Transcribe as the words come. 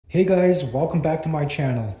Hey guys, welcome back to my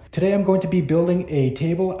channel. Today I'm going to be building a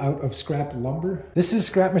table out of scrap lumber. This is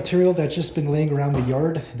scrap material that's just been laying around the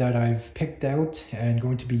yard that I've picked out and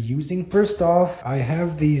going to be using. First off, I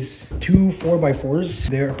have these two 4x4s.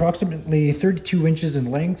 They're approximately 32 inches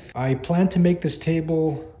in length. I plan to make this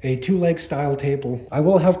table a two-leg style table. I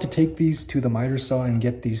will have to take these to the miter saw and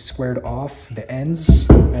get these squared off the ends.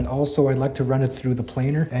 And also I'd like to run it through the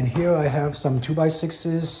planer. And here I have some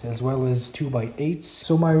 2x6s as well as 2x8s.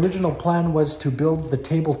 So my original plan was to build the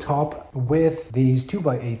tabletop with these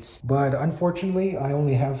 2x8s. But unfortunately, I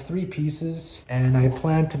only have 3 pieces and I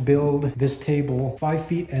plan to build this table 5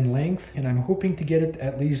 feet in length. And I'm hoping to get it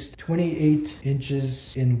at least 28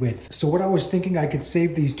 inches in width. So what I was thinking, I could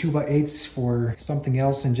save these 2x8s for something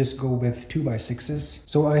else and just go with 2x6s.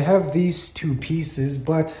 So I have these 2 pieces,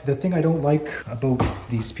 but the thing I don't like about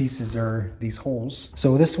these pieces are these holes.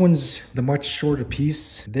 So this one's the much shorter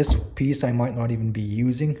piece. This piece I might not even be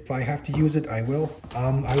using. If I have to use it, I will.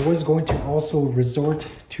 I was going to also resort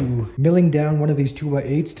to milling down one of these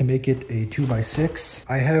 2x8s to make it a 2x6.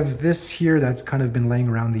 I have this here that's kind of been laying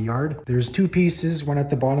around the yard. There's 2 pieces, one at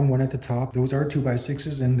the bottom, one at the top. Those are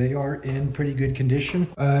 2x6s and they are in pretty good condition.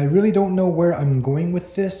 I really don't know where I'm going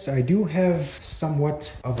with this. I do have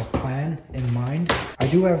somewhat of a plan in mind. I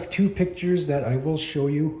do have 2 pictures that I will show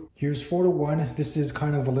you. Here's photo 1. This is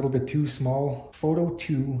kind of a little bit too small. Photo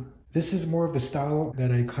 2. This is more of the style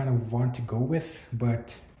that I kind of want to go with,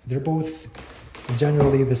 but they're both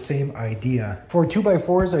generally the same idea. For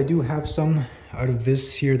 2x4s, I do have some out of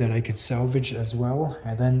this here that I could salvage as well.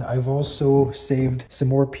 And then I've also saved some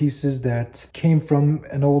more pieces that came from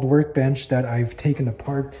an old workbench that I've taken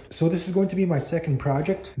apart. So this is going to be my second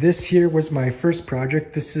project. This here was my first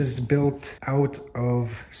project. This is built out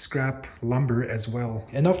of scrap lumber as well.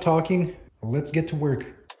 Enough talking, let's get to work.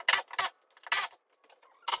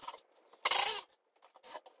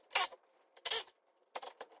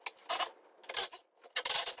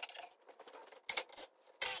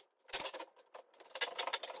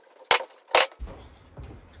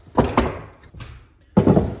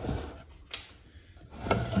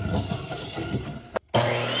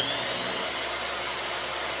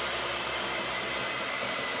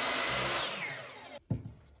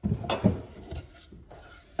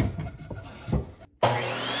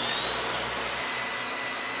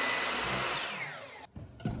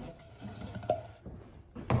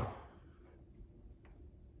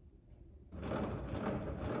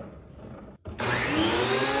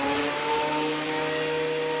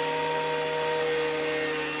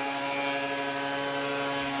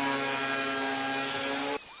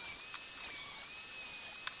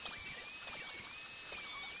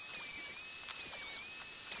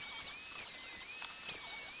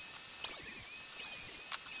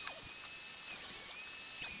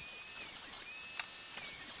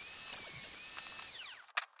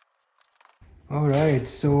 Alright,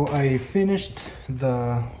 so I finished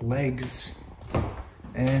the legs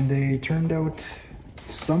and they turned out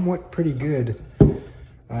somewhat pretty good.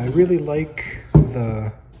 I really like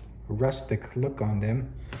the rustic look on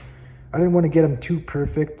them. I didn't want to get them too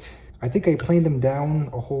perfect. I think I planed them down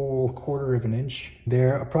a whole 1/4 of an inch.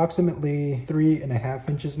 They're approximately 3.5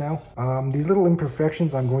 inches now. These little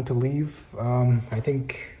imperfections I'm going to leave. I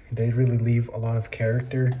think they really leave a lot of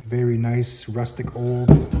character. Very nice rustic old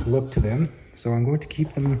look to them. So I'm going to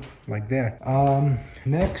keep them like that.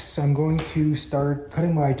 Next, I'm going to start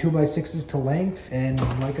cutting my 2x6s to length. And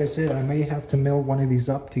like I said, I may have to mill one of these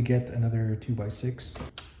up to get another 2x6.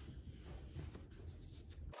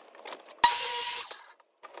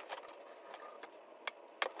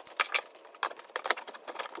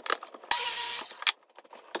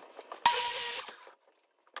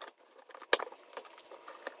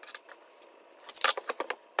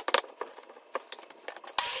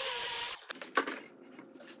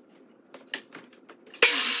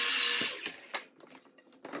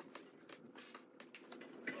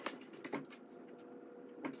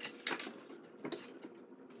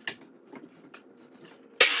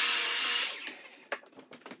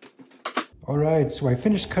 Alright, so I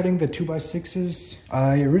finished cutting the 2x6s.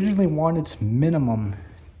 I originally wanted minimum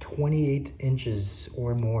 28 inches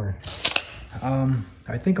or more.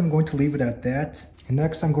 I think I'm going to leave it at that. And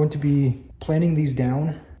next I'm going to be planing these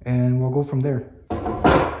down and we'll go from there.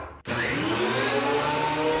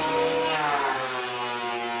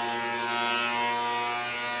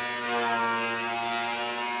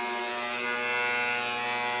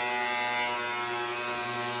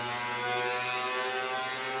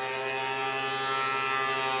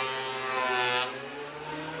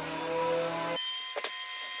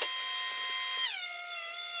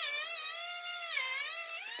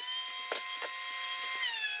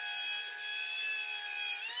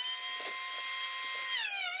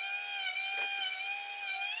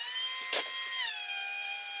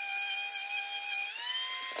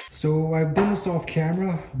 So I've done this off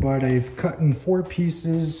camera, but I've cut in 4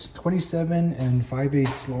 pieces, 27 and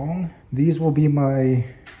 5/8 long. These will be my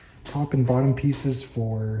top and bottom pieces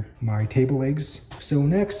for my table legs. So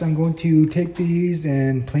next I'm going to take these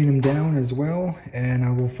and plane them down as well, and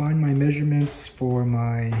I will find my measurements for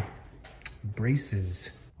my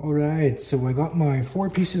braces. Alright, so I got my 4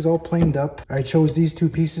 pieces all planed up. I chose these 2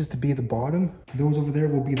 pieces to be the bottom. Those over there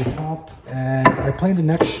will be the top. And I planed an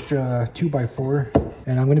extra 2x4.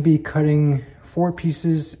 And I'm going to be cutting 4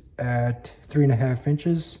 pieces at 3.5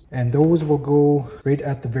 inches. And those will go right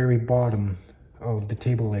at the very bottom of the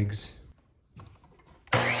table legs.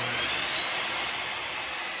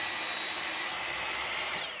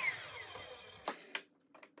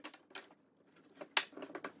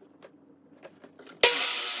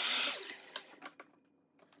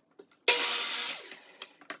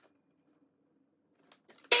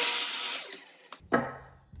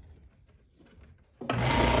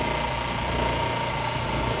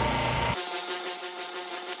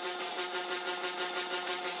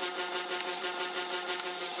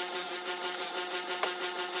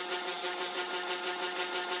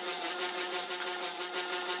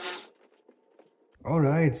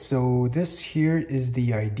 Alright, so this here is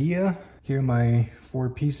the idea. Here are my 4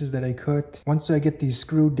 pieces that I cut. Once I get these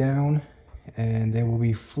screwed down, and they will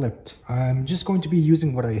be flipped. I'm just going to be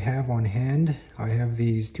using what I have on hand. I have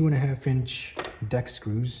these 2.5 inch deck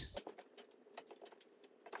screws.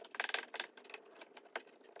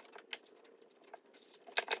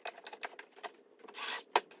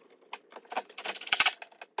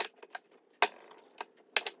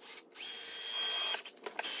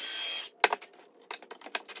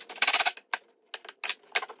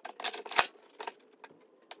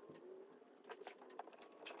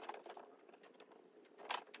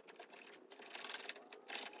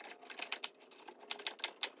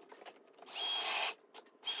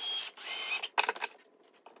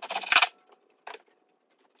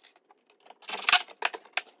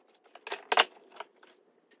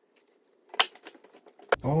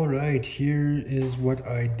 Alright, here is what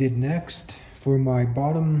I did next. For my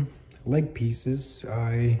bottom leg pieces,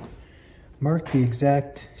 I marked the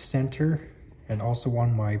exact center and also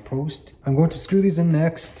on my post. I'm going to screw these in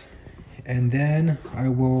next, and then I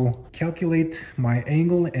will calculate my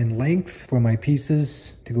angle and length for my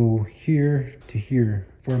pieces to go here to here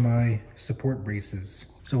for my support braces.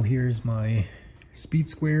 So here's my speed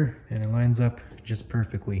square, and it lines up just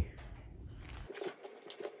perfectly.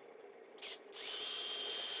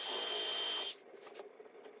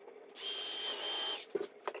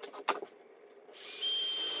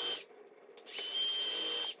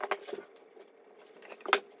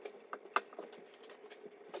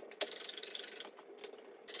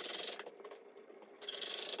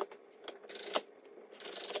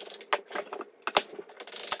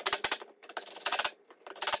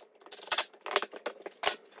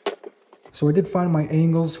 So I did find my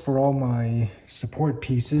angles for all my support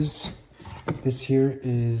pieces. This here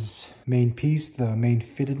is main piece, the main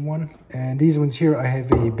fitted one. And these ones here, I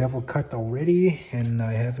have a bevel cut already and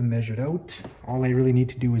I have them measured out. All I really need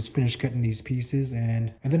to do is finish cutting these pieces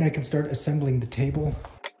and then I can start assembling the table.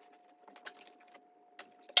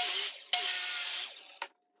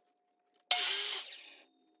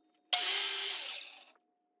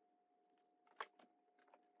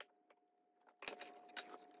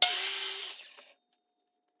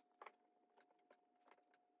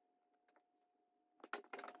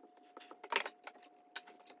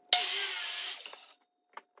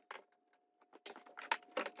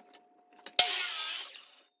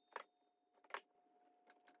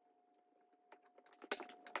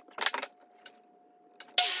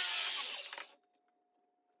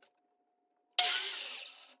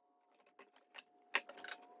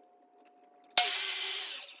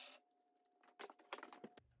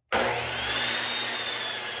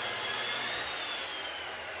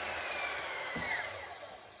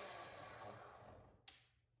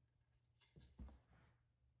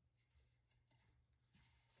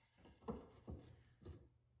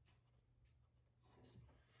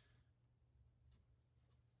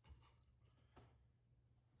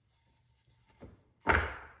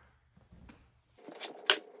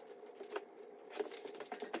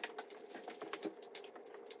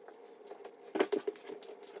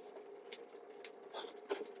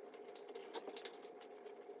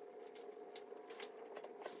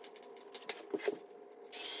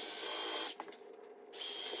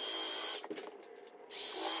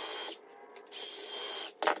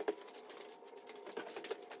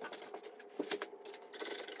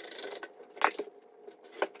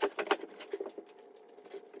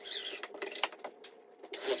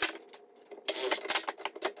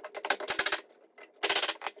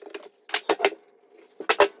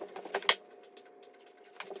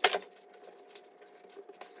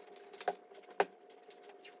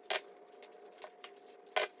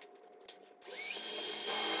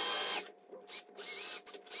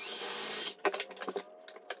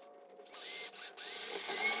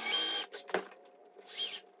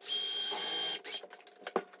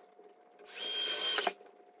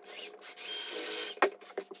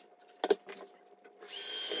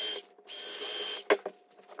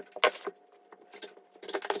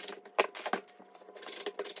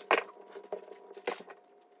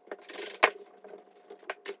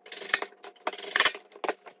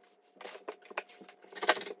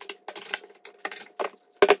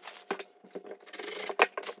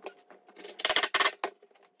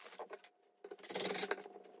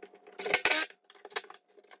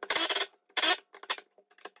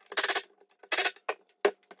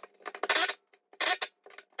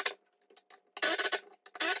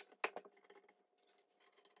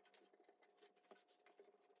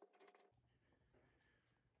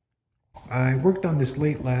 I worked on this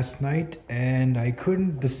late last night and I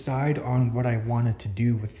couldn't decide on what I wanted to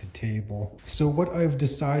do with the table. So what I've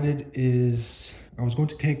decided is I was going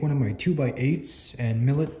to take one of my 2x8s and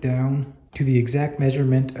mill it down to the exact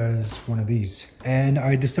measurement as one of these. And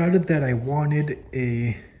I decided that I wanted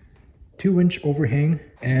a 2-inch overhang,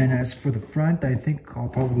 and as for the front, I think I'll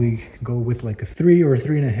probably go with like a 3 or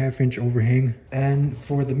 3.5-inch overhang. And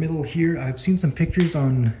for the middle here, I've seen some pictures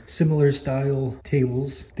on similar style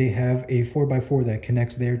tables. They have a 4x4 that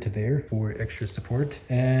connects there to there for extra support,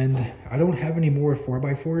 and I don't have any more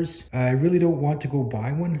 4x4s. I really don't want to go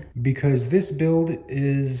buy one because this build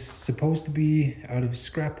is supposed to be out of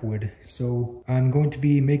scrap wood, so I'm going to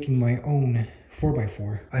be making my own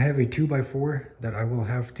 4x4. I have a 2x4 that I will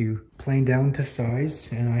have to plane down to size,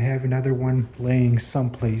 and I have another one laying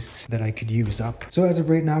someplace that I could use up. So as of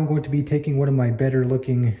right now, I'm going to be taking one of my better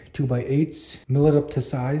looking 2x8s, mill it up to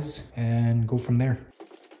size, and go from there.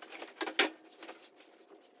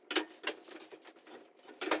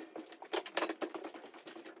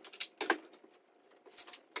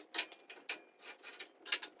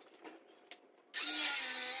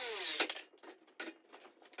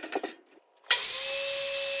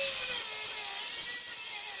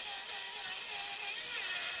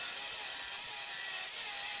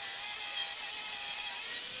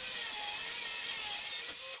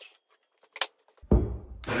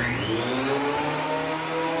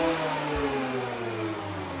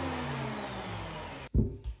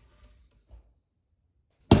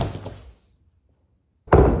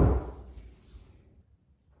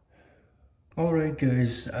 Alright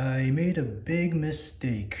guys, I made a big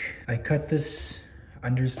mistake. I cut this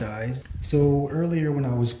undersized. So earlier when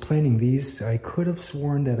I was planing these, I could have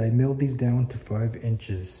sworn that I milled these down to 5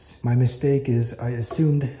 inches. My mistake is I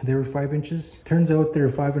assumed they were 5 inches. Turns out they're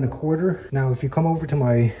 5.25. Now if you come over to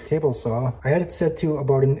my table saw, I had it set to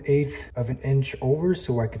about 1/8 of an inch over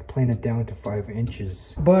so I could plane it down to 5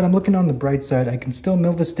 inches. But I'm looking on the bright side, I can still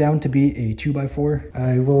mill this down to be a 2x4.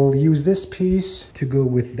 I will use this piece to go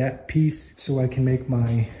with that piece so I can make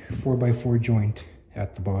my 4x4 joint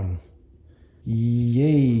at the bottom.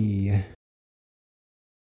 Yay!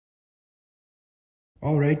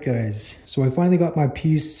 Alright guys, so I finally got my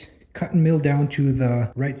piece cut and milled down to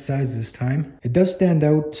the right size this time. It does stand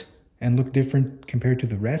out and look different compared to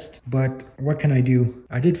the rest, but what can I do?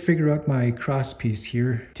 I did figure out my cross piece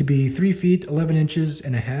here to be 3 feet 11 inches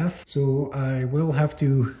and a half, so I will have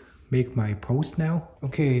to make my post now.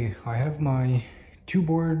 Okay, I have my 2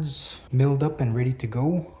 boards milled up and ready to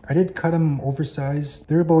go. I did cut them oversized.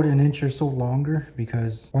 They're about 1 inch or so longer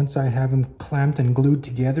because once I have them clamped and glued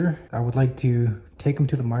together, I would like to take them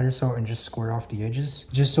to the miter saw and just square off the edges,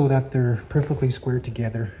 just so that they're perfectly square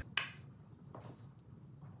together.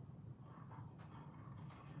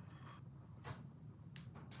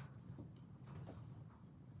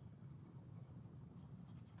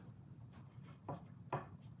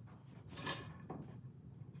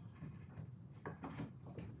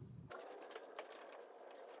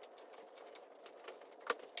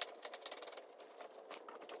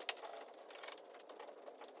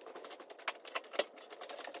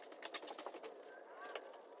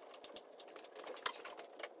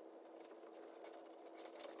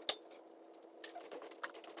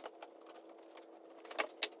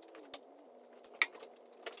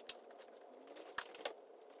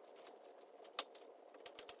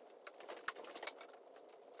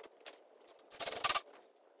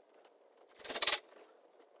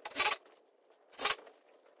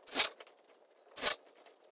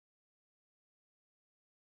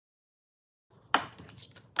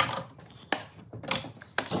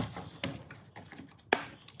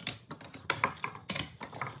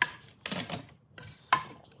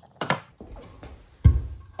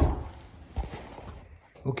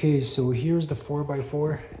 Okay, so here's the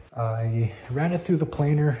 4x4. I ran it through the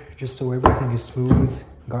planer just so everything is smooth.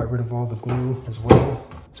 Got rid of all the glue as well.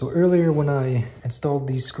 So earlier when I installed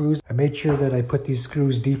these screws, I made sure that I put these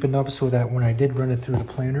screws deep enough so that when I did run it through the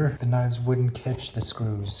planer, the knives wouldn't catch the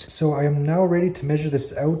screws. So I am now ready to measure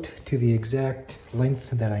this out to the exact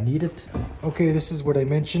length that I need it. Okay, this is what I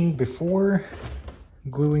mentioned before.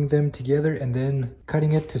 Gluing them together and then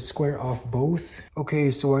cutting it to square off both. Okay,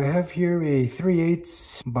 so I have here a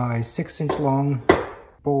 3/8 by 6 inch long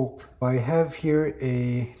bolt. I have here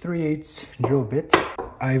a 3/8 drill bit.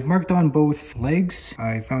 I've marked on both legs.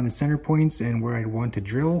 I found the center points and where I'd want to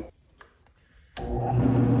drill.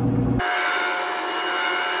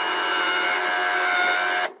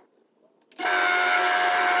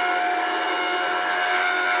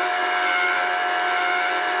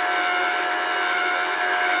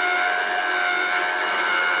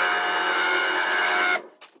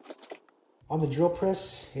 On the drill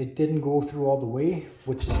press, it didn't go through all the way,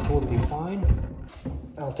 which is totally fine.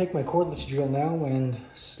 I'll take my cordless drill now and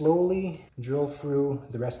slowly drill through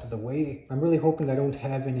the rest of the way. I'm really hoping I don't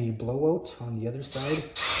have any blowout on the other side.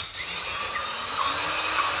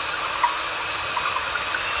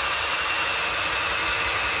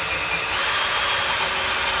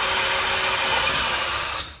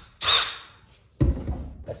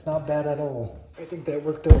 That's not bad at all. I think that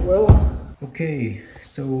worked out well. Okay,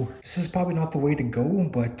 so this is probably not the way to go,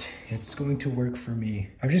 but it's going to work for me.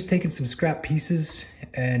 I've just taken some scrap pieces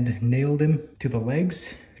and nailed them to the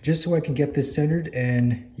legs just so I can get this centered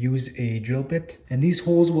and use a drill bit. And these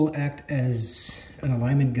holes will act as an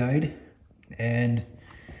alignment guide and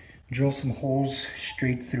drill some holes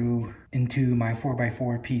straight through into my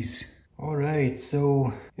 4x4 piece. All right,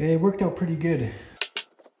 so it worked out pretty good.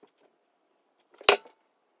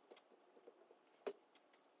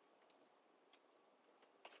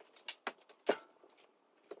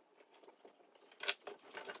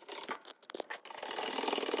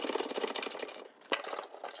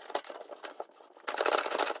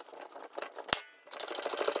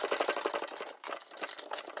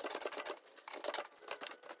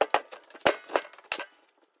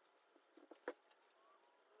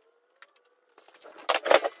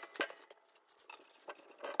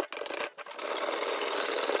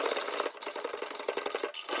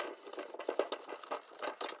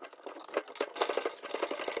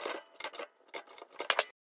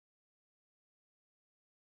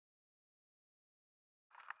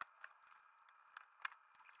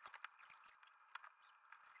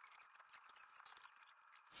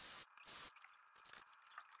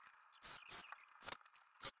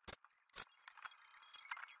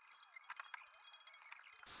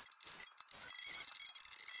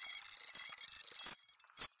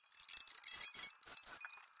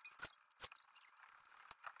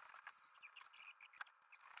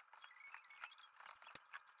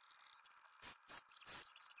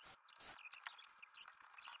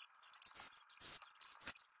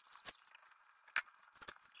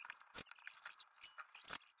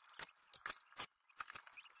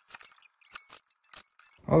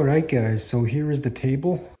 Alright guys, so here is the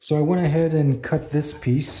table. So I went ahead and cut this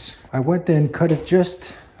piece. I went and cut it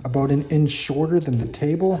just about an inch shorter than the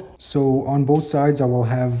table. So on both sides I will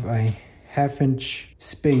have a 1/2 inch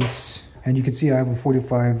space. And you can see I have a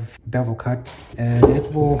 45 bevel cut. And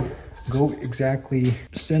it will go exactly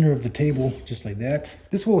center of the table, just like that.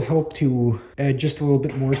 This will help to add just a little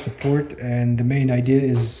bit more support, and the main idea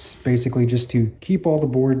is basically just to keep all the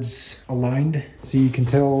boards aligned. So you can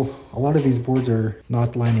tell a lot of these boards are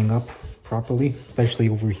not lining up properly, especially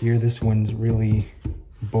over here. This one's really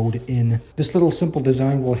bowed in. This little simple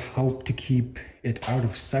design will help to keep it out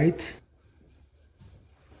of sight.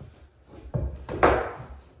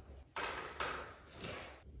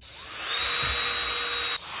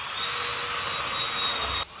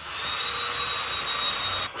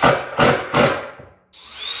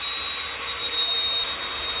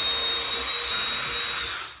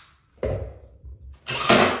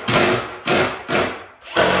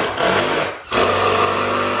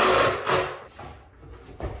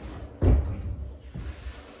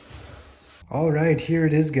 All right, here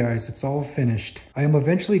it is guys, it's all finished. I am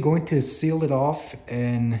eventually going to seal it off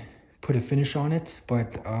and put a finish on it,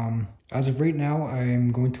 but as of right now,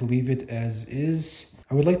 I'm going to leave it as is.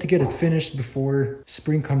 I would like to get it finished before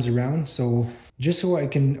spring comes around, so just so I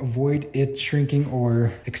can avoid it shrinking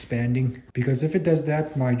or expanding, because if it does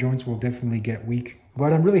that, my joints will definitely get weak.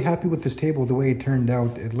 But I'm really happy with this table, the way it turned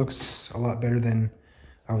out. It looks a lot better than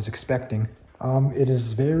I was expecting. It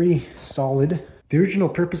is very solid. The original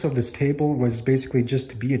purpose of this table was basically just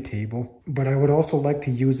to be a table, but I would also like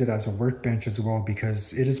to use it as a workbench as well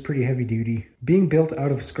because it is pretty heavy duty. Being built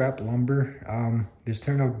out of scrap lumber, this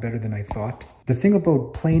turned out better than I thought. The thing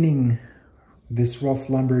about planing this rough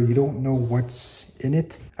lumber, you don't know what's in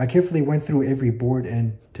it. I carefully went through every board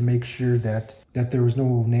and to make sure that there was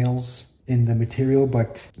no nails in the material,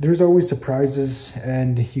 but there's always surprises,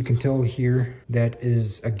 and you can tell here that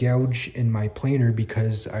is a gouge in my planer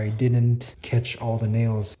because I didn't catch all the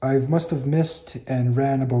nails. I must have missed and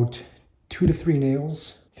ran about 2 to 3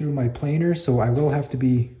 nails through my planer, so I will have to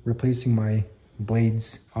be replacing my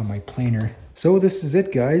blades on my planer. So this is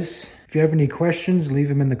it guys. If you have any questions, leave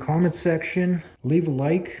them in the comment section, leave a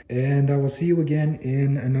like, and I will see you again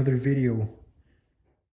in another video.